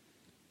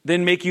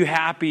than make you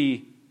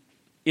happy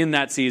in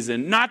that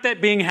season. Not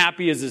that being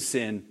happy is a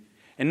sin.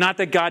 And not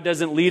that God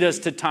doesn't lead us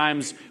to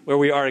times where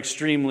we are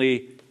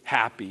extremely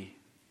happy.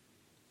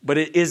 But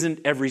it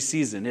isn't every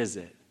season, is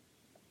it?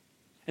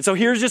 And so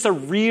here's just a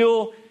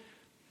real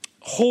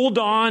hold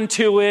on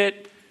to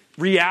it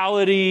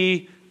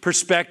reality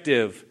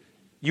perspective.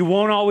 You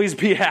won't always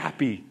be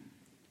happy.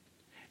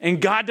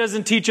 And God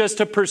doesn't teach us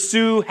to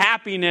pursue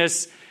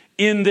happiness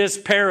in this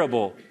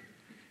parable.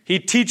 He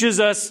teaches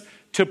us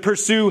to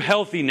pursue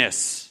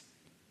healthiness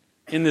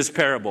in this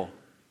parable.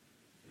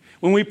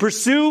 When we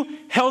pursue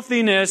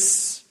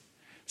healthiness,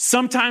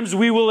 sometimes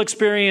we will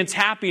experience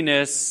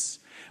happiness.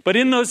 But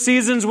in those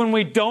seasons when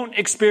we don't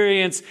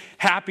experience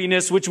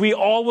happiness, which we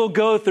all will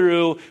go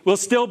through, we'll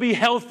still be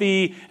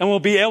healthy and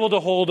we'll be able to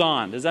hold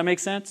on. Does that make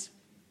sense?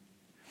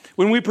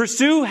 When we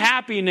pursue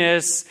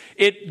happiness,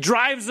 it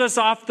drives us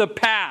off the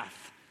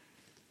path.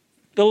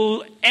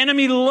 The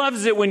enemy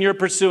loves it when you're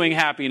pursuing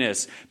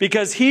happiness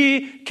because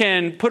he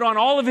can put on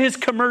all of his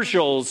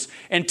commercials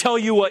and tell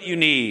you what you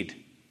need.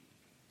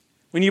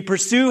 When you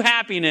pursue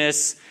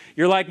happiness,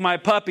 you're like my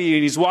puppy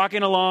and he's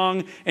walking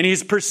along and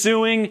he's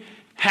pursuing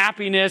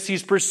happiness,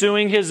 he's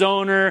pursuing his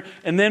owner,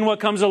 and then what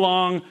comes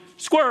along?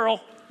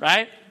 Squirrel,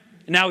 right?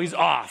 And now he's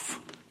off.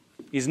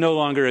 He's no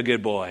longer a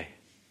good boy,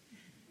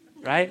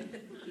 right?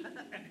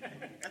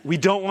 We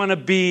don't want to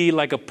be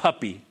like a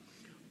puppy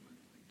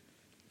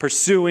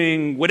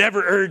pursuing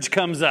whatever urge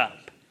comes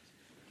up.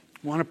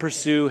 We want to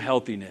pursue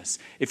healthiness.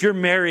 If you're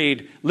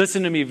married,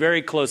 listen to me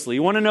very closely.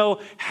 You want to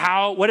know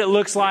what it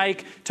looks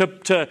like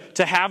to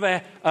have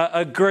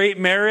a great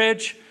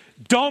marriage?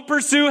 Don't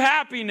pursue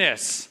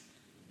happiness.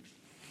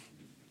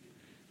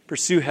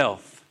 Pursue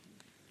health.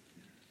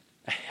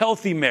 A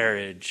healthy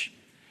marriage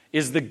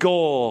is the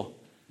goal,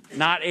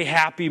 not a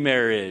happy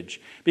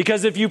marriage.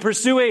 Because if you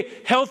pursue a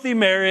healthy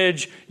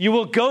marriage, you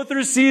will go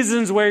through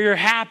seasons where you're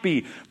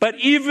happy. But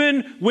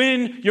even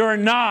when you're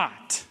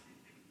not,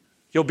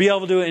 you'll be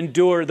able to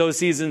endure those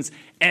seasons,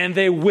 and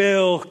they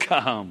will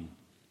come.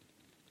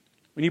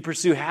 When you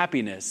pursue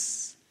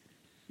happiness,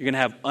 you're going to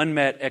have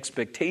unmet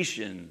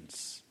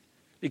expectations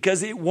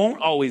because it won't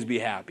always be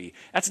happy.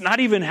 That's not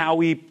even how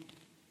we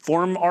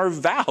form our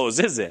vows,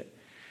 is it?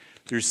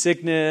 Through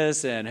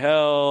sickness and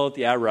health.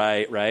 Yeah,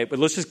 right. But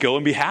let's just go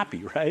and be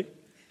happy, right?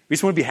 We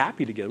just want to be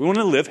happy together. We want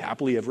to live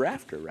happily ever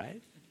after,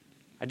 right?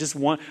 I'm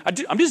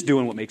just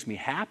doing what makes me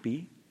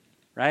happy,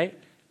 right?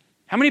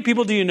 How many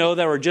people do you know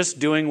that are just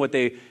doing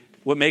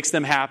what makes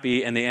them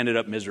happy and they ended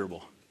up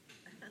miserable?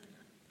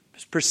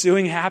 Just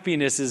pursuing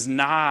happiness is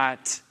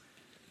not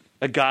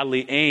a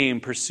godly aim.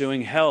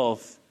 Pursuing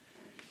health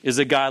is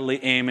a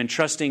godly aim, and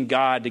trusting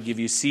God to give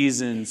you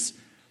seasons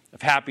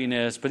of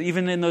happiness. But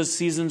even in those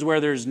seasons where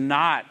there's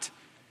not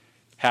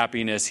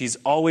happiness, He's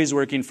always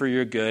working for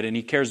your good, and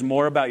He cares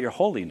more about your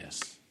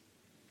holiness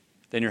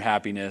than your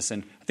happiness.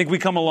 And I think we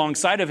come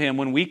alongside of Him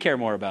when we care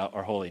more about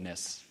our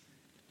holiness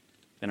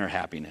than our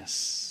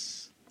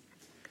happiness.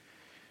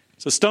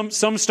 So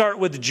some start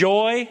with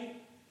joy,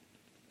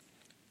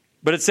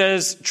 but it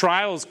says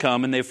trials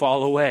come and they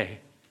fall away.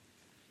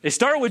 They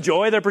start with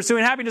joy, they're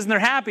pursuing happiness and they're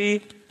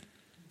happy,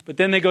 but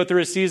then they go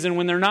through a season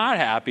when they're not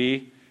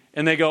happy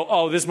and they go,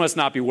 oh, this must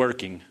not be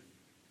working.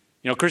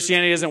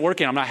 Christianity isn't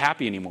working. I'm not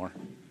happy anymore.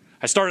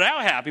 I started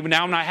out happy, but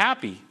now I'm not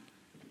happy.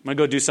 I'm going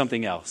to go do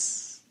something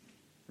else,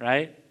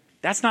 right?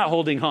 That's not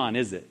holding on,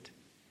 is it?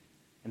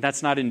 And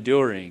that's not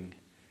enduring.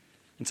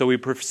 And so we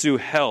pursue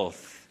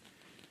health.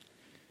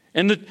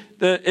 And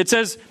it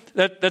says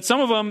that some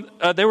of them,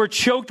 they were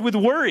choked with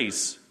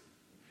worries,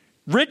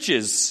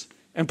 riches,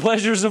 and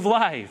pleasures of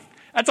life.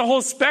 That's a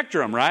whole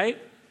spectrum, right?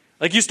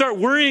 Like you start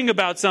worrying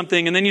about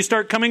something and then you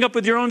start coming up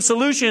with your own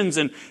solutions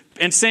and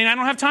saying, I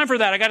don't have time for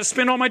that. I got to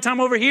spend all my time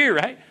over here,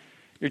 right?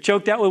 You're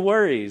choked out with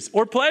worries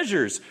or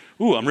pleasures.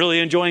 Ooh, I'm really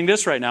enjoying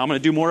this right now. I'm going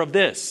to do more of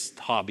this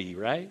hobby,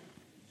 right?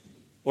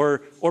 Or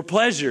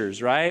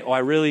pleasures, right? Oh, I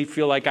really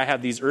feel like I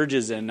have these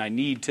urges and I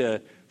need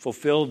to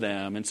fulfill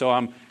them. And so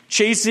I'm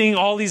chasing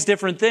all these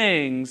different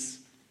things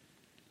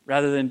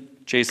rather than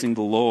chasing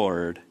the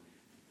Lord.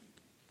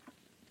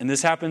 And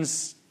this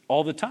happens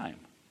all the time.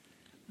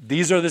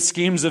 These are the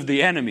schemes of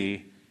the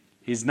enemy.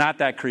 He's not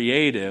that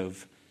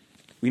creative.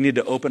 We need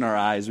to open our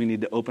eyes. We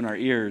need to open our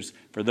ears.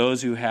 For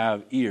those who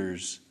have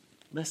ears,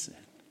 listen.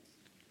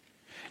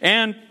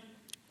 And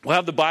we'll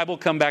have the Bible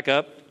come back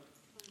up.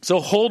 So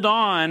hold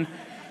on.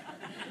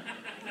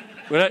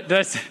 Did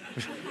I say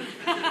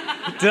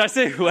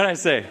what did I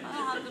say? I'll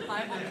have the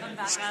Bible come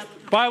back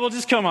up. Bible,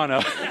 just come on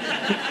up.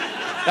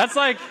 That's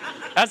like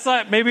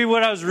maybe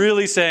what I was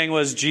really saying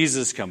was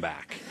Jesus come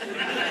back.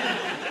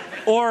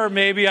 Or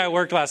maybe I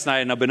worked last night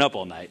and I've been up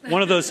all night.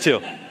 One of those two.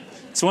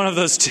 It's one of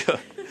those two.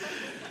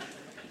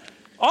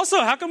 Also,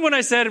 how come when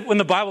I said when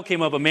the Bible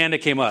came up, Amanda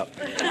came up?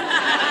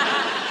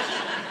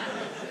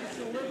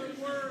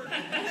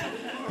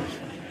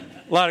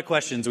 A lot of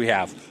questions we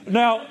have.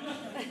 Now,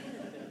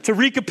 to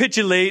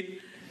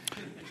recapitulate,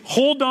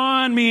 hold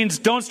on means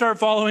don't start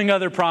following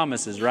other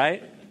promises,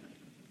 right?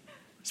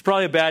 It's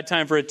probably a bad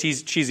time for a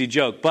cheesy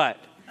joke, but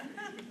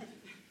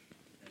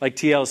like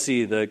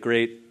TLC, the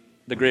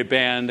great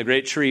band, the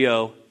great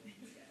trio,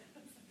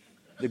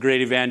 the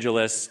great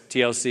evangelists,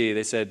 TLC,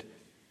 they said,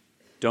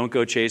 don't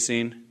go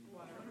chasing.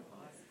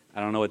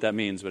 I don't know what that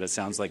means, but it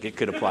sounds like it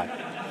could apply.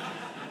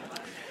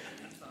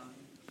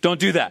 Don't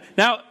do that.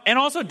 Now, and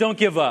also don't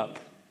give up.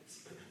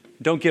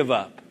 Don't give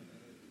up.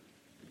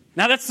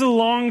 Now, that's the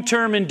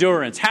long-term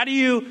endurance. How do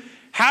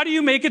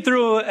you make it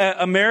through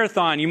a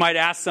marathon? You might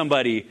ask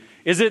somebody.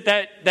 Is it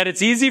that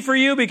it's easy for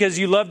you because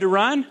you love to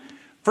run?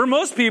 For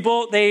most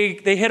people, they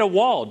hit a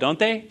wall, don't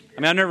they?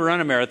 I mean, I've never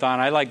run a marathon.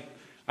 I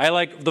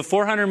like the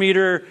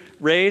 400-meter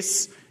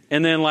race,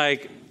 and then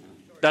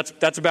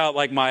that's about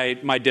like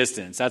my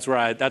distance. That's where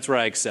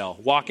I excel.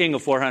 Walking a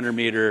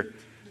 400-meter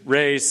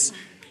race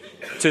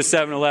to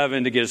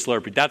 7-Eleven to get a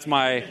Slurpee. That's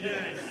my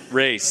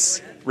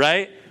race,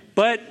 right?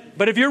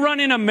 But if you're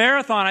running a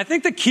marathon, I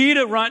think the key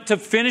to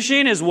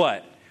finishing is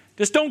what?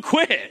 Just don't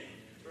quit.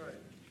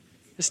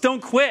 Just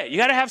don't quit. You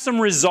got to have some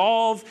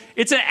resolve.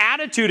 It's an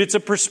attitude. It's a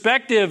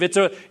perspective. It's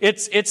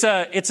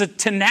a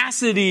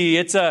tenacity.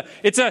 It's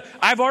a.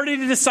 I've already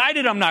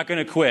decided I'm not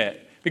going to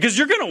quit, because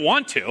you're going to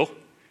want to.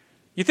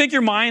 You think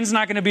your mind's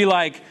not going to be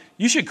like,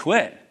 you should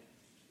quit.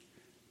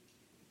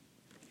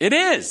 It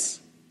is.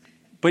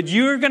 But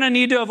you're going to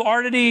need to have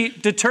already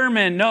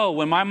determined, no,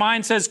 when my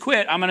mind says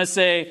quit, I'm going to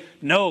say,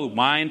 no,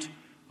 mind,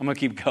 I'm going to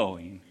keep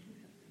going.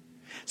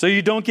 So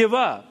you don't give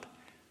up.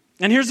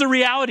 And here's the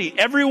reality.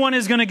 Everyone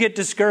is going to get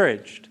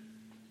discouraged.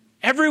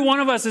 Every one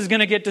of us is going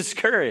to get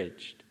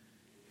discouraged.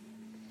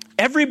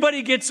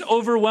 Everybody gets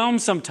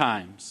overwhelmed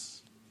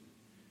sometimes.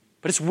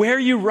 But it's where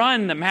you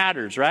run that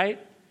matters, right?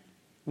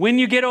 When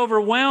you get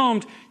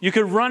overwhelmed, you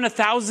could run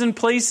 1,000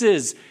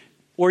 places,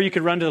 or you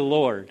could run to the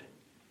Lord.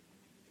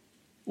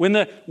 When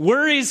the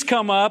worries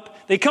come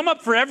up, they come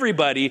up for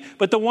everybody,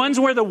 but the ones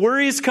where the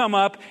worries come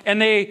up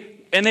and they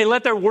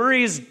let their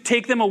worries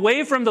take them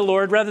away from the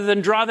Lord rather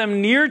than draw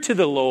them near to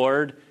the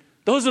Lord,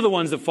 those are the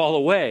ones that fall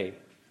away.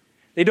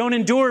 They don't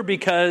endure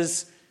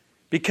because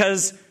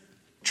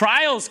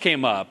trials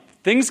came up.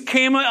 Things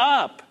came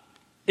up.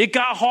 It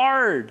got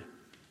hard.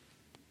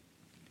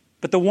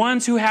 But the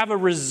ones who have a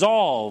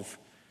resolve,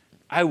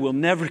 I will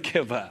never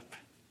give up.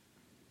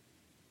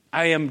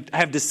 I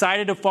have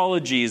decided to follow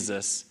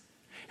Jesus,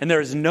 and there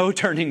is no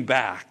turning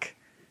back.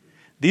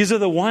 These are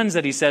the ones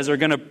that he says are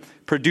going to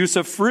produce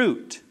a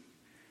fruit.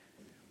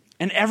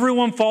 And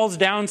everyone falls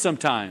down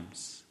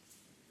sometimes.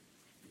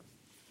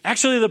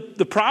 Actually,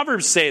 the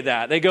Proverbs say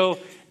that. They go,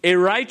 a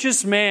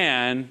righteous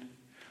man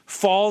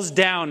falls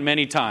down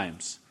many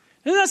times.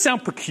 Doesn't that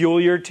sound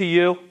peculiar to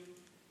you?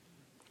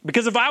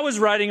 Because if I was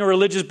writing a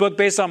religious book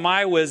based on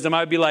my wisdom,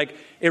 I would be like,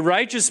 a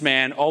righteous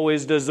man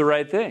always does the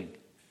right thing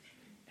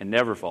and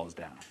never falls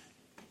down.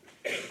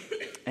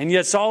 And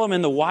yet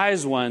Solomon, the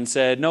wise one,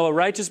 said, no, a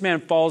righteous man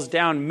falls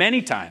down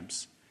many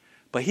times,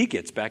 but he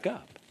gets back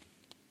up.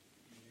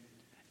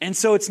 And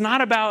so it's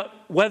not about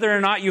whether or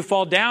not you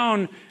fall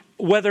down,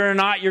 whether or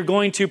not you're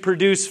going to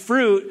produce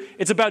fruit.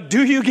 It's about,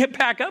 do you get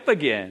back up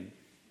again?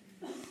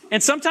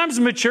 And sometimes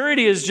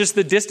maturity is just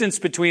the distance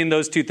between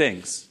those two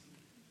things.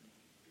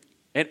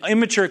 An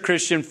immature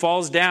Christian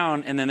falls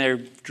down and then they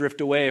drift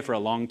away for a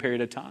long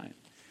period of time.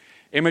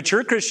 A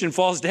mature Christian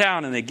falls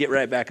down and they get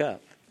right back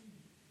up.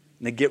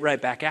 and they get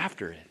right back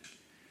after it.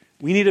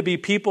 We need to be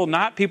people,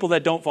 not people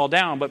that don't fall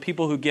down, but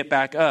people who get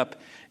back up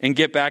and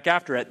get back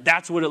after it.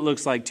 That's what it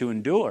looks like to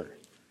endure.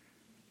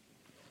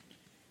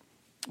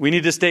 We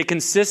need to stay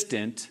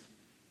consistent.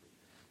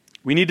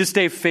 We need to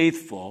stay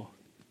faithful.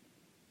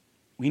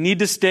 We need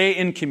to stay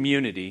in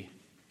community.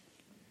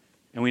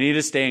 And we need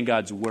to stay in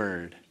God's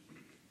word.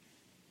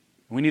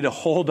 We need to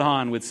hold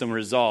on with some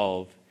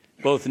resolve,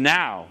 both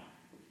now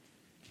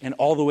and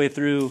all the way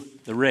through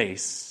the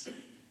race.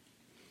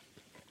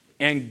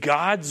 And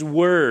God's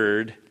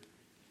word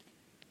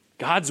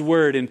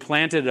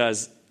implanted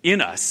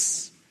in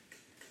us,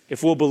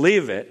 if we'll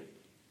believe it,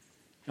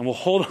 and we'll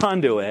hold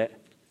on to it.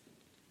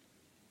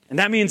 And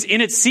that means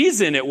in its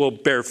season it will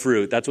bear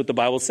fruit. That's what the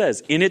Bible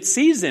says. In its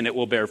season it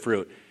will bear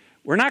fruit.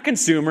 We're not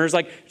consumers.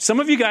 Like some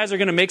of you guys are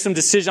going to make some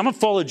decisions. I'm going to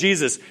follow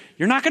Jesus.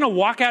 You're not going to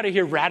walk out of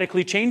here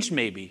radically changed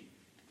maybe.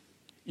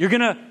 You're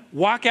going to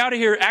walk out of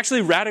here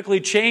actually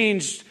radically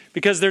changed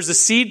because there's a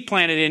seed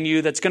planted in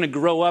you that's going to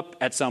grow up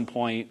at some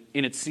point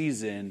in its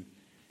season.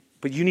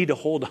 But you need to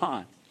hold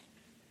on.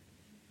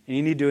 And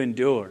you need to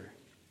endure.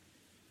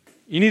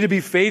 You need to be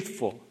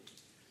faithful.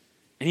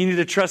 And you need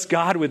to trust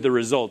God with the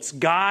results.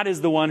 God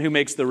is the one who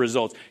makes the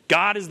results.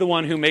 God is the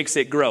one who makes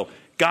it grow.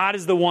 God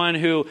is the one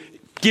who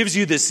gives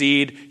you the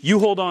seed. You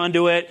hold on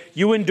to it.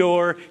 You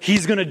endure.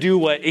 He's going to do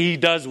what he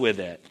does with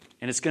it.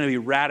 And it's going to be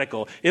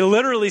radical. It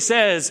literally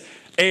says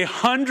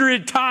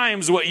 100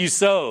 times what you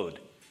sowed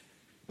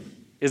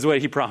is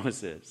what he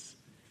promises.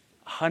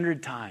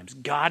 100 times.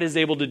 God is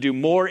able to do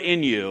more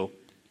in you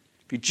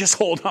if you just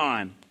hold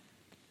on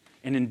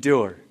and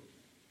endure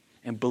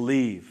and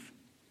believe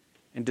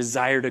and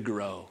desire to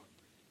grow.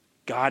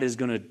 God is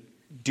going to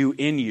do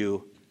in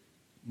you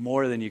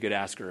more than you could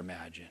ask or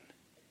imagine.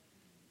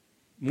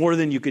 More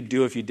than you could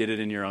do if you did it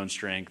in your own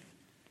strength.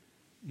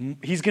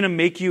 He's going to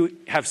make you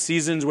have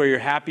seasons where you're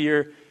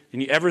happier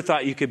than you ever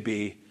thought you could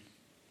be.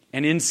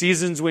 And in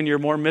seasons when you're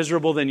more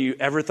miserable than you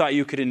ever thought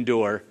you could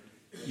endure,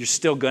 you're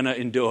still going to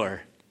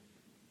endure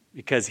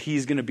because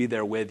he's going to be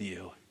there with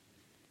you.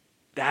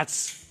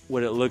 That's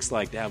what it looks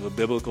like to have a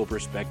biblical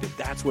perspective.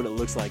 That's what it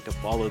looks like to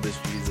follow this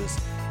Jesus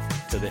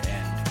to the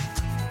end.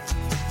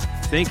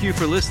 Thank you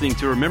for listening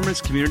to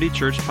Remembrance Community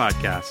Church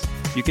Podcast.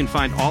 You can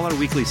find all our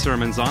weekly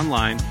sermons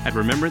online at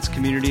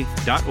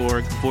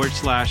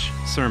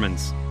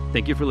remembrancecommunity.org/sermons.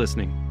 Thank you for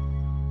listening.